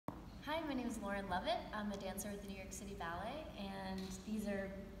Hi, my name is Lauren Lovette. I'm a dancer with the New York City Ballet, and these are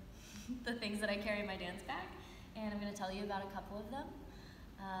the things that I carry in my dance bag, and I'm going to tell you about a couple of them.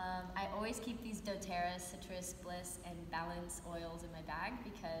 I always keep these doTERRA, citrus, bliss, and balance oils in my bag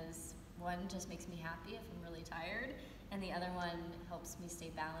because one just makes me happy if I'm really tired, and the other one helps me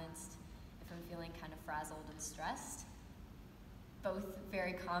stay balanced if I'm feeling kind of frazzled and stressed. Both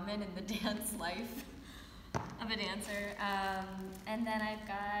very common in the dance life of a dancer. And then I've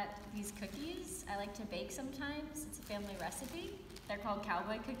got these cookies I like to bake sometimes. It's a family recipe. They're called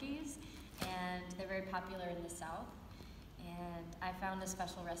cowboy cookies, and they're very popular in the South. And I found a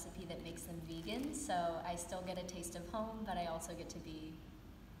special recipe that makes them vegan, so I still get a taste of home, but I also get to be